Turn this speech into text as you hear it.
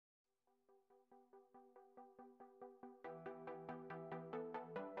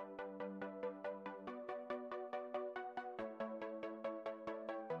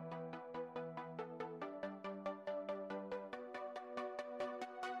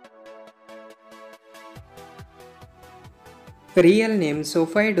Real name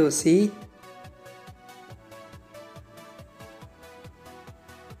Sofie Dossi.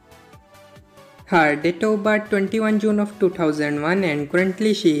 Her date of birth 21 June of 2001 and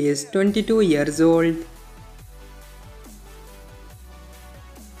currently she is 22 years old.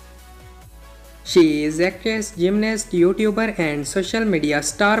 She is actress, gymnast, YouTuber and social media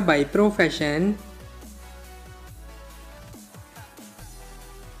star by profession.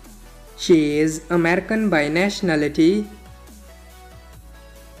 She is American by nationality.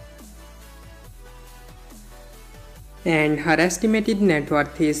 And her estimated net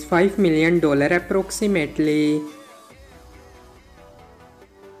worth is $5 million approximately.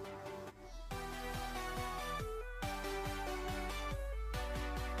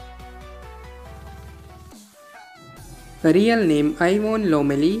 Real name Yvonne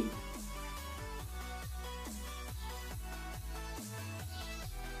Lomeli.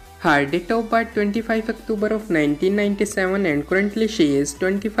 Her date of birth 25 October of 1997 and currently she is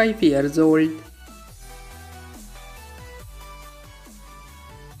 25 years old.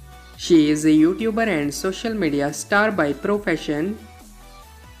 She is a YouTuber and social media star by profession.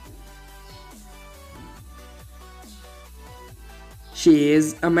 She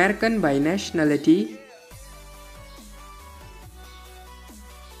is American by nationality.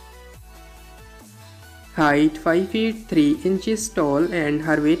 Height 5 feet 3 inches tall and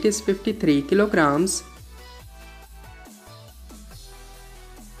her weight is 53 kilograms.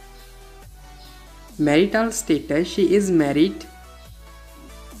 Marital status: she is married.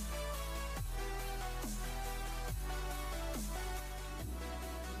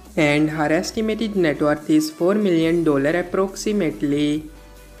 And her estimated net worth is $4 million approximately.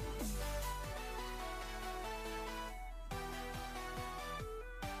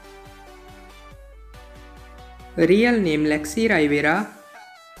 Real name Lexi Rivera.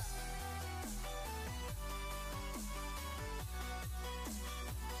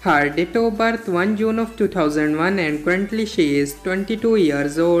 Her date of birth 1 June of 2001 and currently she is 22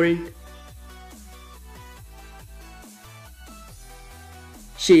 years old.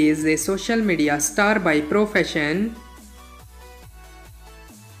 She is a social media star by profession.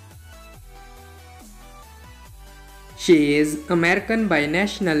 She is American by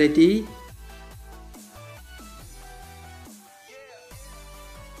nationality.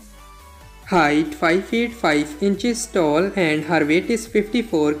 Height 5 feet 5 inches tall and her weight is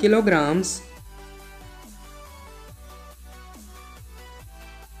 54 kilograms.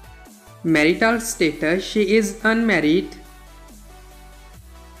 Marital status: she is unmarried.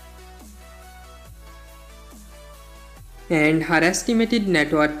 And her estimated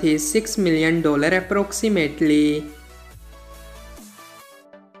net worth is $6 million approximately.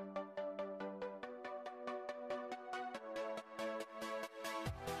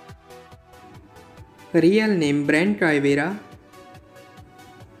 Real name Brent Rivera.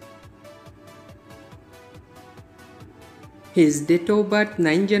 His date of birth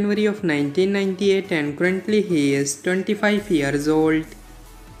 9 January of 1998 and currently he is 25 years old.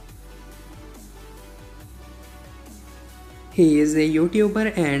 He is a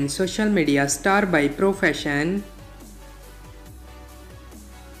YouTuber and social media star by profession.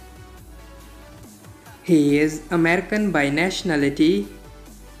 He is American by nationality.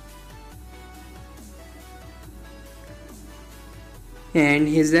 And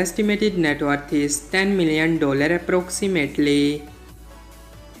his estimated net worth is $10 million approximately.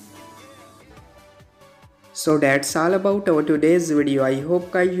 So that's all about our today's video. I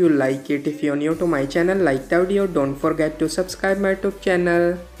hope guys you like it. If you're new to my channel, like the video, don't forget to subscribe my YouTube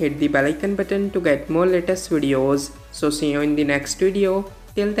channel. Hit the bell icon button to get more latest videos. So see you in the next video.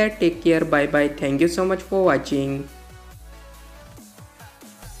 Till that, take care. Bye bye. Thank you so much for watching.